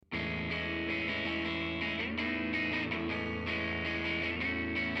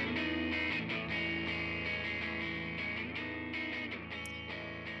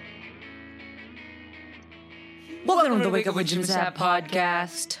Welcome to the Wake Up with Jim Sab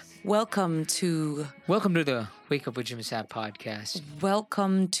podcast. Welcome to the Wake Up with Jim Sab podcast.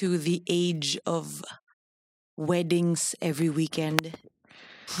 welcome to the age of weddings every weekend.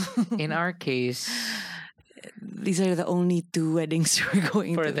 In our case, These are the only 2 weddings we're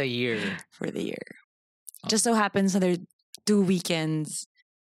going for to the year. for the year. Just so happens that there are 2 weekends,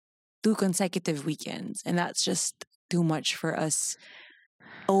 2 consecutive weekends, and that's just too much for us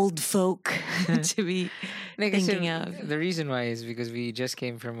old folk to be Like I said, thinking of. the reason why is because we just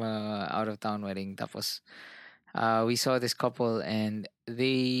came from a out of town wedding. Tapos, we saw this couple and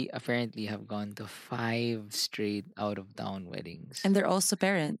they apparently have gone to 5 straight out of town weddings. And they're also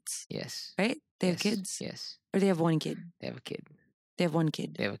parents, yes. right? They have Yes, kids? Yes. Or they have 1 kid? They have a kid. They have 1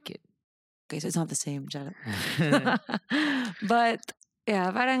 kid. They have a kid. Okay, so it's not the same. Shut up. But yeah,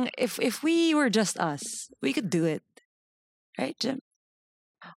 parang if we were just us, we could do it. Right, Jim?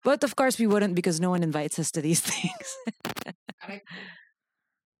 But of course we wouldn't because no one invites us to these things.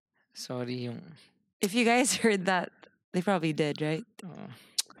 Sorry yung... If you guys heard that, they probably did, right? oh.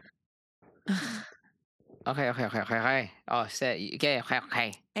 Okay. Oh,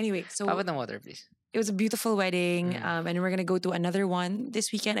 okay. Anyway, so Pabot ng water, please. it was a beautiful wedding, and we're gonna go to another one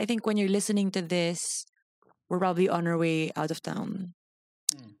this weekend. I think when you're listening to this, we're probably on our way out of town.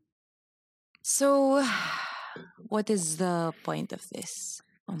 So, what is the point of this?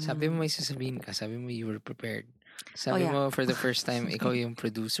 Sabi mo may sasabihin ka. Sabi mo you were prepared. Oh, Sabi yeah. mo for the first time, ikaw yung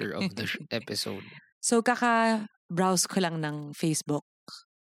producer of the episode. So, kaka-browse ko lang ng Facebook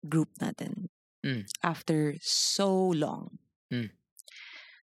group natin after so long. Mm.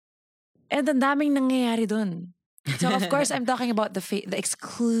 And ang daming nangyayari dun. So, of course, I'm talking about the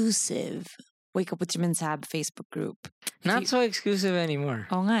exclusive Wake Up with Jim and Sab Facebook group. Not so exclusive anymore.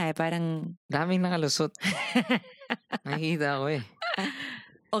 Oo nga parang... Daming nakalusot. Nakikita ko eh.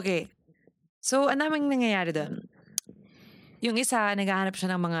 Okay. So, ang daming nangyayari dun. Yung isa, naghahanap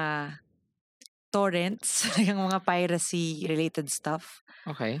siya ng mga torrents, yung mga piracy-related stuff.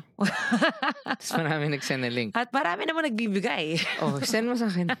 Okay. Tapos marami nag-send na link. At marami naman nagbibigay. Oh, send mo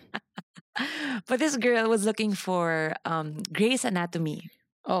sa akin. But this girl was looking for Grey's Anatomy.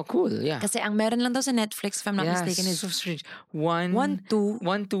 Oh, cool. Yeah. Kasi ang meron lang daw sa Netflix, if I'm not Yeah, mistaken, is so strange. 1, 2,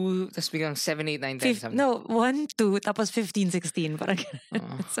 2, tapos biglang 7, 8, 9, 10. something. no, 1, 2, tapos 15, 16. Parang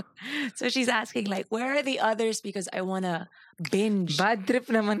Oo. so she's asking like, where are the others? Because I wanna binge. Bad trip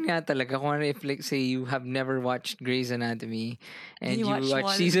naman nga talaga kung ano if like say you have never watched Grey's Anatomy and You you watched watch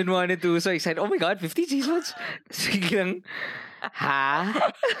one. season 1 and 2 so excited, oh my god, 50 seasons? Tapos biglang, ha?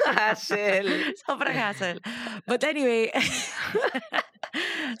 Hassle. Sobrang hassle. But anyway,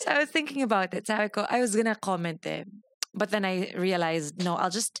 so I was thinking about it. Sabi ko, I was gonna comment eh. But then I realized, no, I'll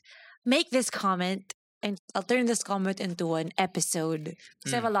just make this comment and I'll turn this comment into an episode.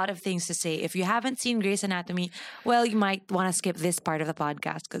 Because I have a lot of things to say. If you haven't seen Grey's Anatomy, well, you might want to skip this part of the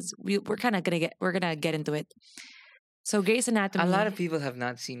podcast because we're gonna get into it. So Grey's Anatomy. A lot of people have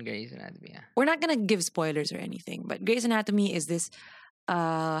not seen Grey's Anatomy. Yeah. We're not gonna give spoilers or anything, but Grey's Anatomy is this.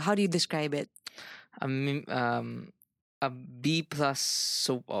 How do you describe it? A B plus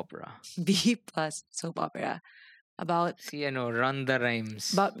soap opera. B plus soap opera about Si Rhonda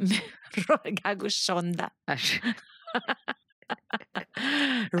Rhimes. Gago Shonda. Ash-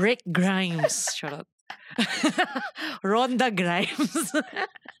 Rick Grimes. Shut up. Rhonda Grimes.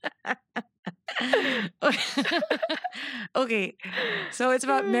 Okay. So it's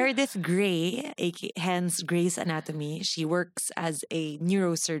about Meredith Grey, hence Grey's Anatomy. She works as a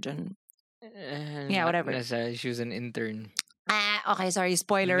neurosurgeon. Yeah, whatever. She was an intern. Okay, sorry.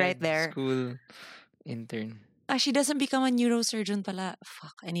 Spoiler right Med there. School intern. She doesn't become a neurosurgeon pala.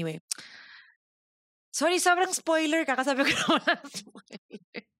 Fuck. Anyway. Sorry, sobrang spoiler. Kakasabi ko naman ng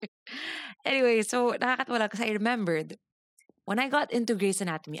spoiler. Anyway, so nakakatawa lang kasi I remembered when I got into Grey's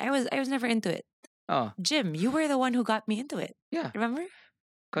Anatomy, I was never into it. Oh, Jim, you were the one who got me into it. yeah. Remember?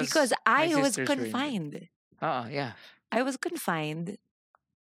 Because my I was sisters were into it. confined. Yeah. I was confined.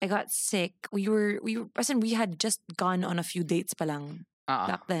 I got sick. We had just gone on a few dates pa lang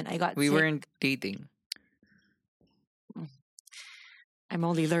back then. I got We sick. weren't dating. I'm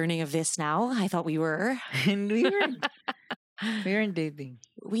only learning of this now. I thought we were. And we weren't. We weren't dating.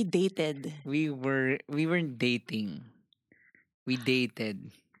 We dated. We weren't dating. We dated.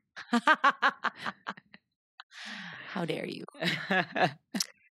 How dare you?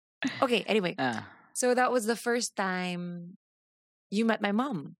 Okay, anyway. So that was the first time you met my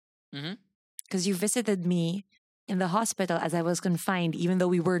mom. Mhm. Because you visited me in the hospital as I was confined, even though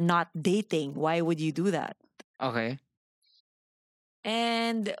we were not dating. Why would you do that? Okay.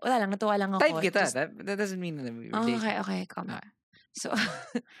 And wala lang, natuwa lang ako. Type kita. Just- That doesn't mean that we were Oh, dating. okay, come. Ah. So,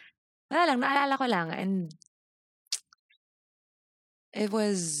 wala lang, naalala ko lang. And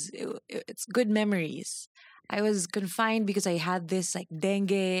it's good memories. I was confined because I had this like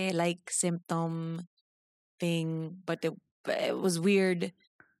dengue like symptom thing, but it was weird.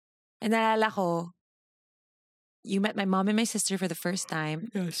 And naalala ko, you met my mom and my sister for the first time,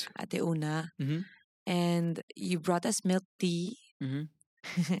 Yes. Ate Una, Mm-hmm. and you brought us milk tea, Mm-hmm.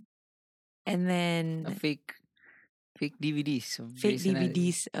 and then A fake DVDs of fake Grey's Anatomy.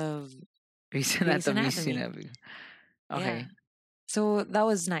 DVDs of Grey's Grey's Anatomy. Anatomy. Sinabi ko. Okay. Yeah. So that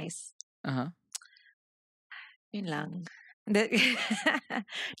was nice. Uh-huh. Yun lang.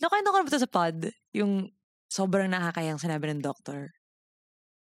 Nakwento ko na ba ito sa pod? Yung sobrang nakakayang sinabi ng doctor.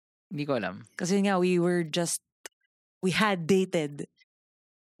 Hindi ko alam. Kasi nga, we had dated.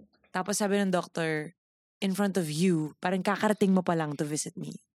 Tapos sabi ng doctor, in front of you, parang kakarating mo pa lang to visit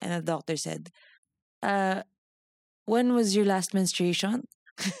me. And the doctor said, when was your last menstruation?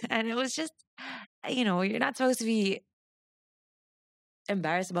 And it was just, you're not supposed to be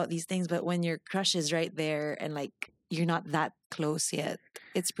embarrassed about these things, but when your crush is right there and like you're not that close yet,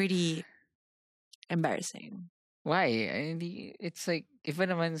 it's pretty embarrassing. Why? Hindi, it's like, iba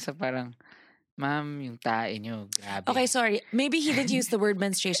naman sa parang, ma'am, yung tae nyo, grabe. Okay, sorry. Maybe he didn't use the word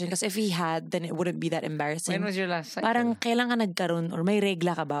menstruation because if he had, then it wouldn't be that embarrassing. When was your last cycle? Parang kailan ka nagkaroon or may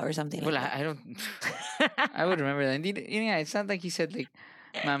regla ka ba or something Wala, like that. I don't, I would remember that. Hindi, yun nga, it's not like he said like,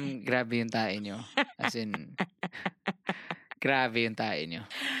 ma'am, grabe yung tae nyo. As in, grabe yung tae nyo.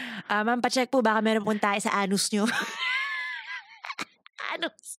 Ma'am, pacheck po, baka meron pong tayo sa anus nyo.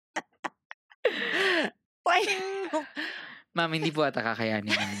 Anus. Why? Ma'am, hindi po ata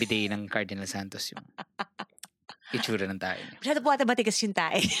kakayanin ng bidet ng Cardinal Santos yung itsura ng tae nyo. Masyado po ata matigas yung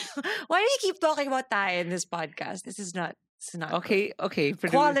tayo. Why do you keep talking about tayo in this podcast? This is not Okay.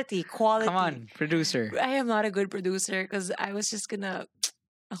 Quality. Come on, producer. I am not a good producer because I was just gonna,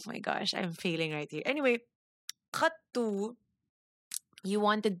 oh my gosh, I'm failing right here. Anyway, cut to, you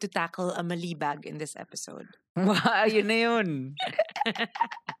wanted to tackle a malibag in this episode. Wow, yun na yun.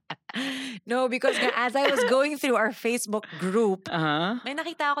 No, because as I was going through our Facebook group, Uh-huh. may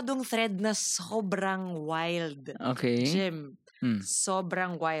nakita ako dong thread na sobrang wild. Okay. Jim, Hmm.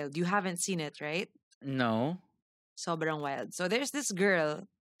 sobrang wild. You haven't seen it, right? No. Sobrang wild. So there's this girl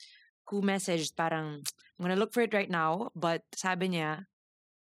who messaged parang, I'm gonna look for it right now, but sabi niya,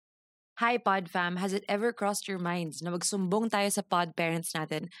 Hi Pod Fam, has it ever crossed your minds na magsumbong tayo sa pod parents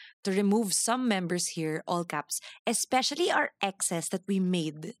natin to remove some members here, all caps, especially our exes that we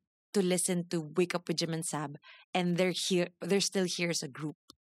made to listen to Wake Up with Jim and Sab, and they're still here as a group.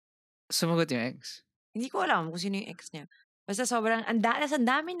 Sumagot yung ex. Hindi ko alam kung sino yung ex niya. Basta sobrang, ang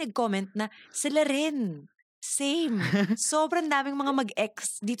daming nag-comment na sila rin. Same. Sobrang daming mga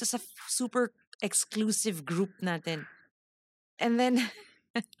mag-ex dito sa super exclusive group natin. And then,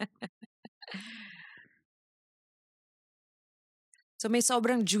 so may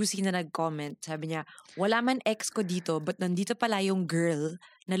sobrang juicy na nag-comment. Sabi niya, wala man ex ko dito, but nandito pala yung girl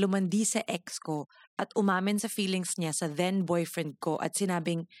na lumandi sa ex ko at umamin sa feelings niya sa then boyfriend ko at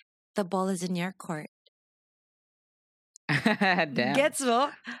sinabing, the ball is in your court. Damn. Gets mo?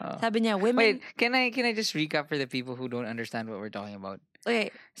 Oh. Sabi niya, women... Wait, can I just recap for the people who don't understand what we're talking about? Okay.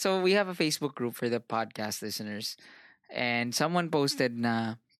 So we have a Facebook group for the podcast listeners, and someone posted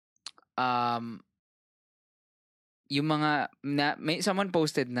na yung mga someone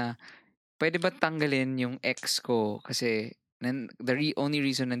posted na pwede ba tanggalin yung ex ko kasi only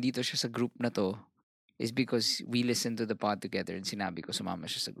reason nandito siya sa group na to is because we listened to the pod together and sinabi ko sumama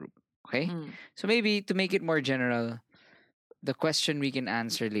siya sa group. Okay? Mm. So maybe to make it more general, the question we can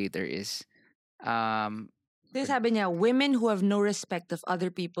answer later is Then sabi niya, women who have no respect of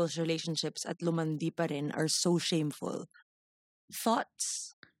other people's relationships at lumandi pa rin are so shameful.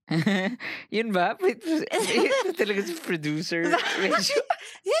 Thoughts? yun ba? Ito talaga si producer. Medyo,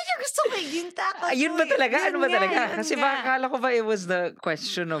 Yan yung gusto ko yung tackle. yun ba talaga? Ano ba talaga? Kasi nga. baka akala ko ba it was the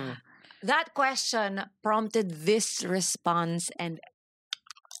question of... That question prompted this response and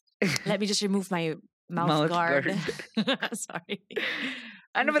let me just remove my mouth guard. Sorry.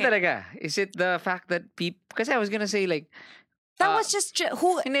 Ano ba Okay. talaga? Is it the fact that people... Kasi I was gonna say like... That was just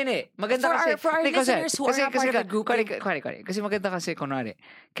who Hindi. Maganda for kasi... our Hindi, kasi- listeners who are not part of the group. Kunwari. Kasi maganda kasi, kunwari,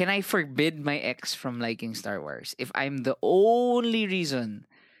 can I forbid my ex from liking Star Wars if I'm the only reason?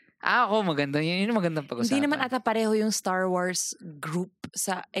 Ako, maganda. Yun yung magandang pag-usapan. Hindi naman ata pareho yung Star Wars group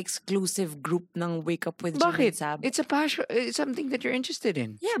sa exclusive group ng Wake Up with Jim and Bakit? Sab. It's a passion. It's something that you're interested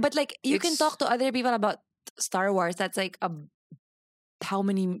in. Yeah, but like you can It's- talk to other people about Star Wars. That's like how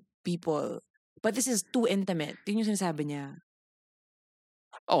many people? But this is too intimate. Yun yung sinasabi niya.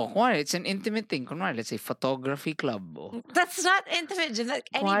 Oh, kunwari, it's an intimate thing. Kunwari, let's say photography club. Oh. That's not intimate. Jim. Like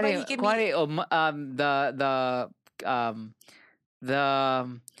anybody can be. The the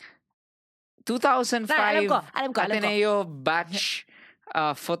Alam 2005 ko. Ateneo Batch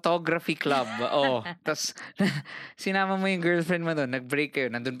Photography Club. Oh, tas sinama mo yung girlfriend mo doon, nag-break kayo,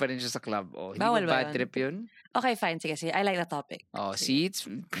 nandun pa rin siya sa club. Oh, hindi Bawal ba ba bad yun? trip yun? Okay, fine. Sige. I like the topic. Oh, Sige. see, it's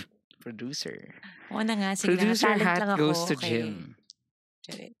producer. Oo na nga. Sige na. Producer Talent hat lang ako. goes to Okay. Jim.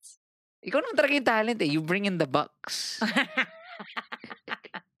 Charits. Ikaw naman talaga yung talent eh. You bring in the bucks.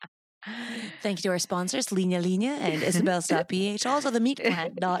 Thank you to our sponsors, Linya Linya and Isabel.ph. Also the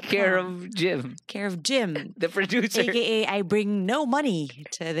meatplant.com. Care of Jim, Care of Jim. the producer. AKA I bring no money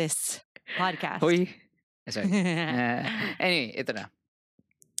to this podcast. Hoy. Sorry. Anyway, ito na.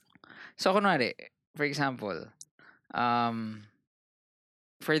 So, kunwari, for example,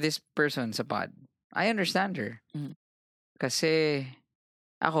 for this person sa pod, I understand her. Mhm. Kasi,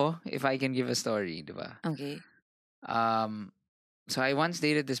 ako, if I can give a story, di ba? Okay. So I once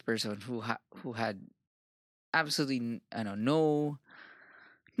dated this person who had absolutely no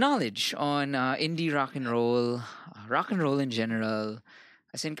knowledge on indie rock and roll in general.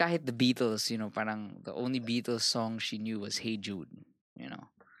 As in kahit the Beatles, parang the only Beatles song she knew was Hey Jude,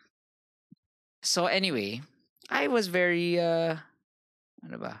 So anyway, I was very ano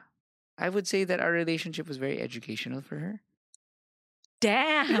ba? I would say that our relationship was very educational for her.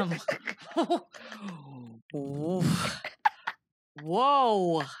 Damn.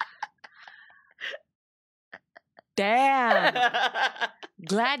 Whoa. Damn.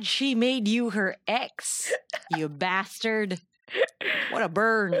 Glad she made you her ex, you bastard. What a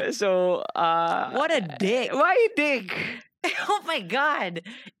burn. So, What a dick. Why a dick? Oh my God.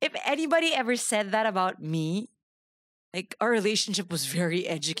 If anybody ever said that about me, like our relationship was very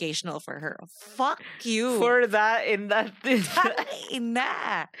educational for her. Fuck you. For that, in that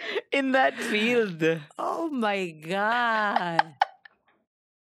Ina. in that field. Oh my God.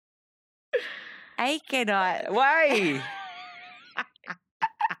 I cannot. Why?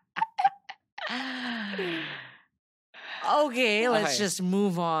 Okay, let's Okay. just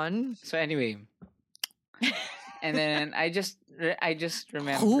move on. So anyway, and then I just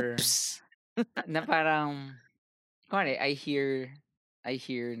remember Oops. na parang, kunwari, I hear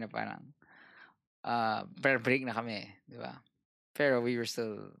na parang, pero break na kami, di ba? Pero we were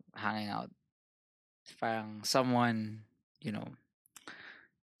still hanging out. Parang someone,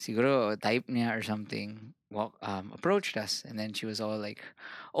 siguro type niya or something, approached us, and then she was all like,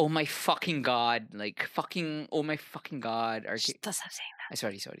 "Oh my fucking god!" Like fucking, "Oh my fucking god!" Or Shh, stop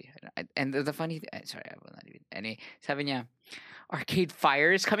saying sorry. And the funny, sorry, I will not even. Anyway, sabi niya, "Arcade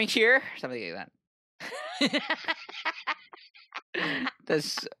Fire is coming here," something like that.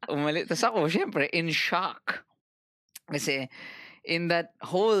 Tas ako, syempre, in shock. Kasi, in that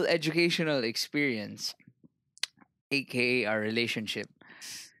whole educational experience, aka our relationship,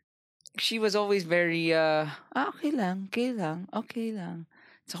 she was always very, okay lang.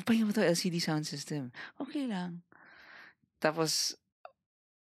 So, pahinga mo to LCD sound system. Okay lang. Tapos,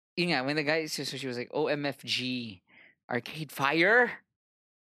 yun nga, when the guy, so she was like, OMFG, Arcade Fire?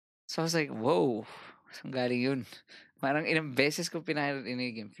 So I was like, whoa, saan galing yun? Parang ilang beses ko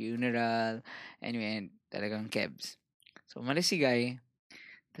pinarinig yung funeral, anyway, and talagang kebs. So, umalis si guy,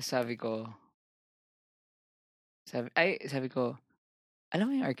 tapos sabi ko, alam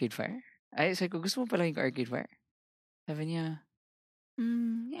mo yung Arcade Fire? Sabi ko, gusto mo pala yung Arcade Fire? Sabi niya,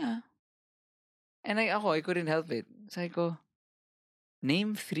 yeah. And I couldn't help it. Sabi ko,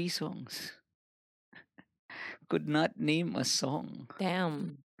 name 3 songs. Could not name a song.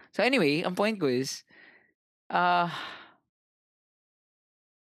 Damn. So anyway, ang point ko is,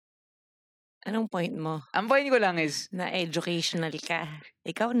 Anong point mo? ang point ko lang is, Na educational ka.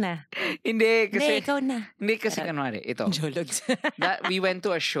 Ikaw na. hindi, kasi, ikaw na. hindi kasi kanwari, ito. Jologs. That we went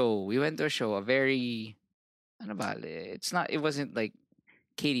to a show, a very, it wasn't like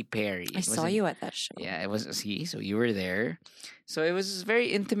Katy Perry. I saw you at that show. Yeah, it was, so you were there. So it was a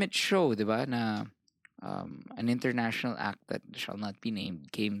very intimate show, diba, na an international act that shall not be named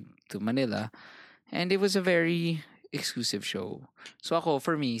came to Manila, and it was a very exclusive show. So ako,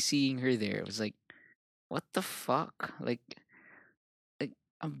 for me, seeing her there, was like, what the fuck? Like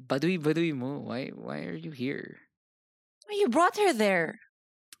ang baduy mo. Why are you here? Oh, you brought her there.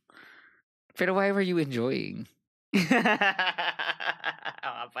 Pero why were you enjoying?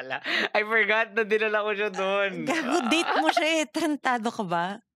 Pala. I forgot na dinala ko siya doon. Gago, date mo siya eh. Tarantado ka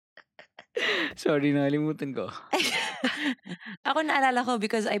ba? Sorry, nakalimutan ko. Ako naalala ko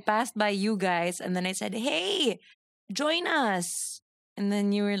because I passed by you guys and then I said, hey, join us. And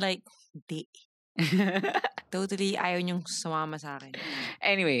then you were like, di. Totally ayaw niyong sumama sa akin.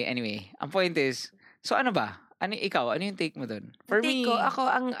 Anyway. Ang point is, so ano ba? Ikaw, ano yung take mo doon? For Take me, ko,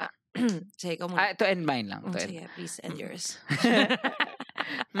 ako, Sige, ikaw muna. To end mine lang. Sige, please end yours.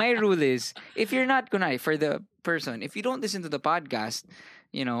 My rule is, if you're not gonna, for the person, if you don't listen to the podcast,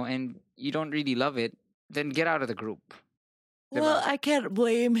 and you don't really love it, then get out of the group. Well, I can't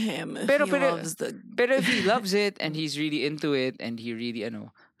blame him if Pero- he pero- loves the... But if he loves it and he's really into it and he really,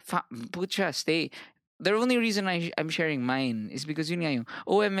 pucha, stay. The only reason I'm sharing mine is because yun nga yung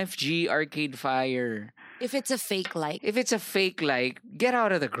OMFG Arcade Fire. If it's a fake like. If it's a fake get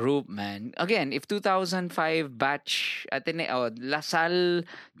out of the group, man. Again, if 2005 batch, Lasal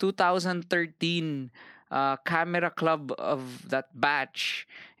 2013 camera club of that batch,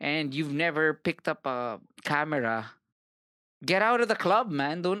 and you've never picked up a camera, get out of the club,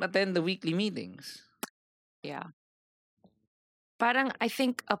 man. Don't attend the weekly meetings. Yeah. Parang, I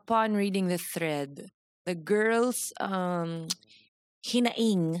think upon reading the thread, the girls, hinaing.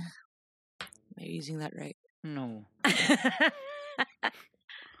 Am I using that right? No.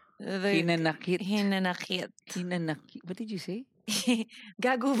 The Hinanakit. hinanakit. Hinanakit. What did you say?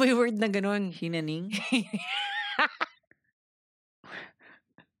 Gago ba yung word na ganun? Hinaning?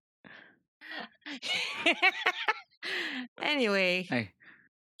 Anyway, Ay.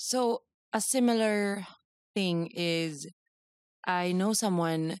 so a similar thing is I know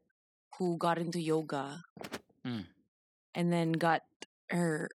someone who got into yoga Mm. and then got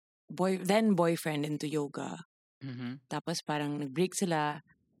her then boyfriend into yoga. Mm-hmm. Tapos parang nag-break sila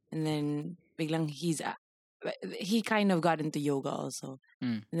and then biglang he kind of got into yoga also.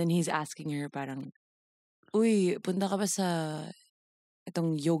 Mm. And then he's asking her parang, uy, punta ka ba sa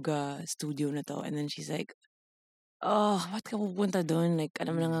itong yoga studio na to? And then she's like, oh, ba't ka pupunta doon? Like,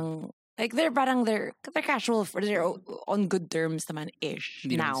 alam mo lang like, they're casual, they're on good terms naman-ish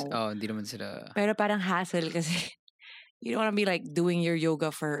now. Hindi naman sila. Pero parang hassle kasi you don't want to be like doing your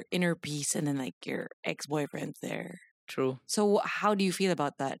yoga for inner peace and then like your ex-boyfriend's there. True. So, how do you feel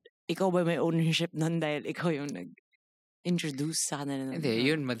about that? Ikaw ba may ownership nun dahil ikaw yung nag-introduce sa kanila? Hindi,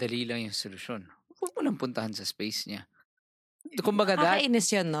 yun, madali lang yung solusyon. Huwag mo nang puntahan sa space niya. Kumbaga, Nakakainis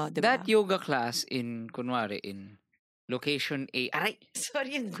yun, no? Diba? that yoga class kunwari, in location A. Aray!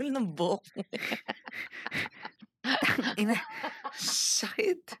 Sorry, ang gulo ng buhok. Ina,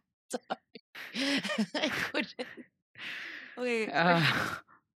 sakit. I couldn't. Okay.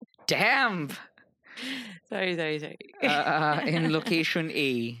 Damn! Sorry. In location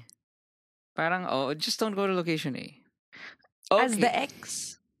A. Parang, just don't go to location A. Okay. As the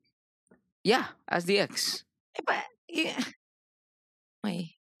ex? Yeah, as the ex.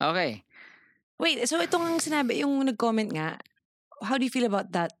 Wait. Okay. Wait, so itong ang sinabi, yung nag-comment nga, how do you feel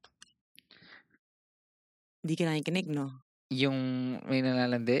about that? Hindi ka nakikinig, no? Yung may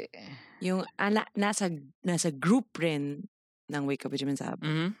nalalandi. Yung nasa group rin ng Wake Up with Jim and Sab.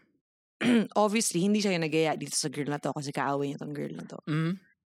 Mm-hmm. Obviously, hindi siya yung nagaya dito sa girl na to kasi kaaway niya tong girl na to. Mm-hmm.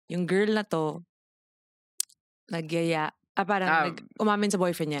 Yung girl na to, nagyaya, umamin sa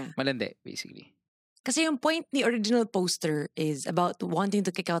boyfriend niya. Malandi, basically. Kasi yung point ni original poster is about wanting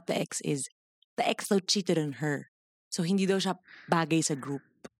to kick out the ex is the ex daw cheated on her. So, hindi daw siya bagay sa group.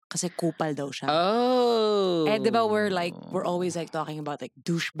 Kasi kupal daw siya. Oh. Eh, diba we're always like talking about like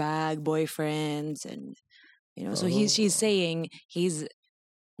douchebag boyfriends and, so she's saying he's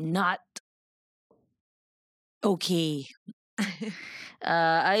not okay.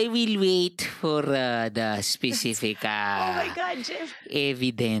 I will wait for the specific Oh my God, Jeff.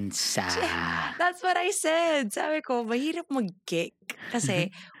 evidence. That's what I said. Sabi ko, mahirap mag-kick.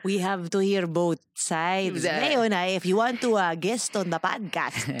 Kasi we have to hear both sides. Ngayon, if you want to guest on the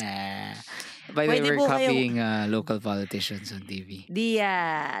podcast. By the way, Pwede we're po kayo- copying local politicians on TV. The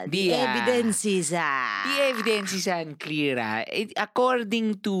evidence is... The evidence is unclear.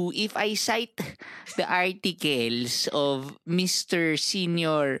 According to, if I cite the articles of Mr.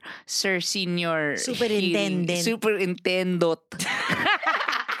 Senior, Sir Senior... Superintendent. Superintendent.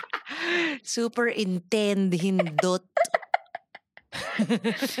 Superintendent.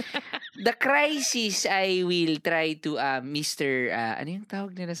 The crisis, I will try to, Mr. Ano yung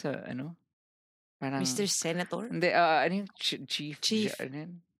tawag nila sa, Parang, Mr. Senator? Hindi, ano yung chief? Chief. Ano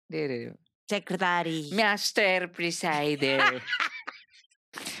yun? Hindi. Secretary. Master Presider.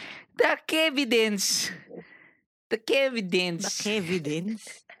 The evidence.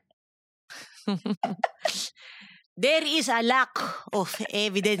 There is a lack of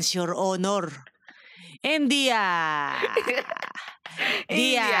evidence, Your Honor. And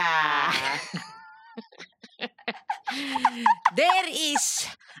there is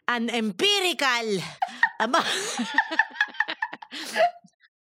an empirical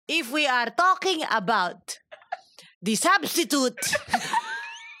if we are talking about the substitute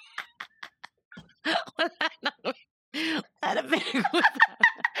wala na pinag-usapan.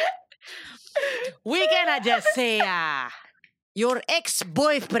 We cannot just say, your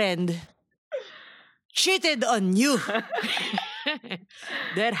ex-boyfriend cheated on you.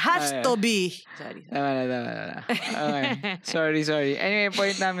 There has to be. Sorry. Tama na. Okay. Sorry. Anyway,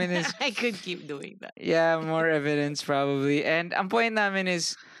 point namin is, I could keep doing that. yeah, more evidence probably. And ang point namin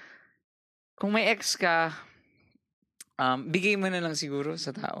is, kung may ex ka, bigay mo na lang siguro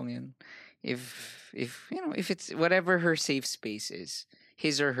sa taong yun. If it's whatever her safe space is,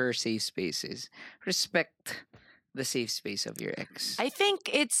 his or her safe space is, respect the safe space of your ex. I think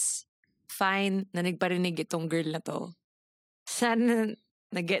it's fine na nagparinig itong girl na to. Sana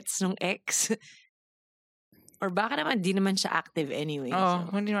na-gets nung ex. Or baka naman di naman siya active anyway. Oh,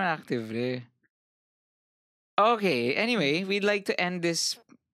 So. hindi naman active eh. Okay, anyway, we'd like to end this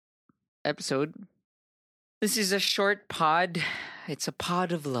episode. This is a short pod. It's a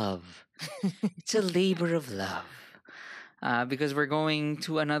pod of love. It's a labor of love. Because we're going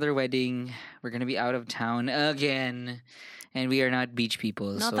to another wedding. We're going to be out of town again. And we are not beach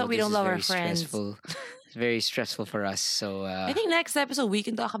people. Not so that we this don't is love our very friends. Stressful. It's very stressful for us. So, I think next episode we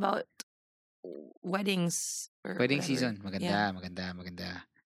can talk about weddings. Or wedding whatever. season. Maganda, Yeah. maganda.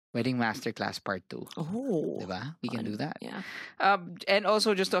 Wedding Masterclass Part 2. Oh. Diba? We can fun. do that. Yeah. And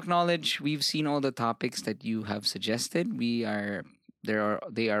also just to acknowledge, we've seen all the topics that you have suggested. They are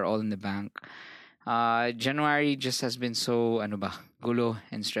all in the bank. January just has been so gulo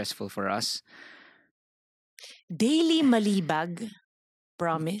and stressful for us. Daily malibag.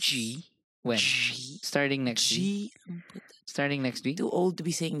 Promise. G. When? G. Starting next week. G. Starting next week. Too old to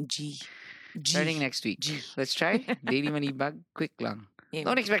be saying G. G. Starting next week. G. Let's try. Daily Manibag. Quick lang. Yeah.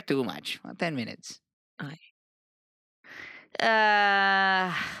 Don't expect too much. 10 minutes. Okay.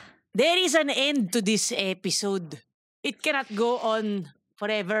 There is an end to this episode. It cannot go on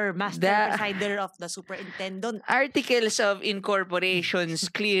forever. Master presider of the superintendent. Articles of incorporations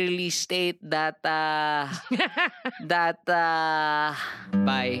clearly state that bye.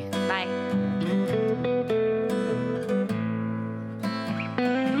 Bye.